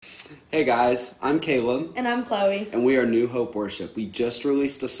Hey guys, I'm Caleb, And I'm Chloe. and we are New Hope Worship. We just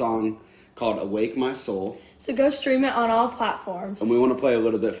released a song called Awake My Soul, So go stream it on all platforms. and we want to play a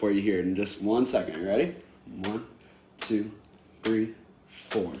little bit for you here in just 1 second. You ready? 1, 2, 3,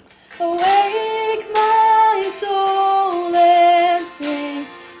 4. Awake my soul and sing,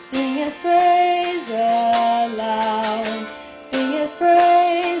 sing His praise aloud, sing His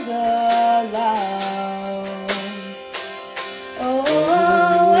praise aloud.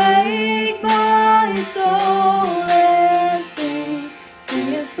 Oh, awake my soul and sing, sing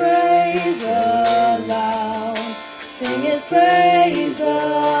His praise aloud, sing His praise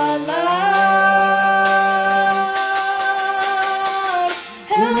aloud.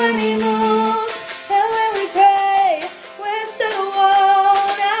 And when He moves, and when we pray, we're stood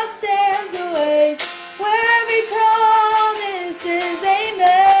alone, now stands awake, where every promise is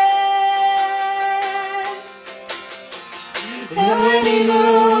amen. And when He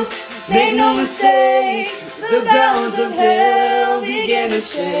moves, make no mistake, the balance of hell begin to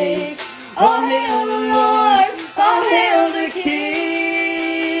shake. All hail the Lord, all hail the King.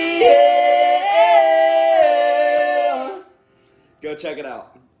 Go check it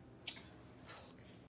out.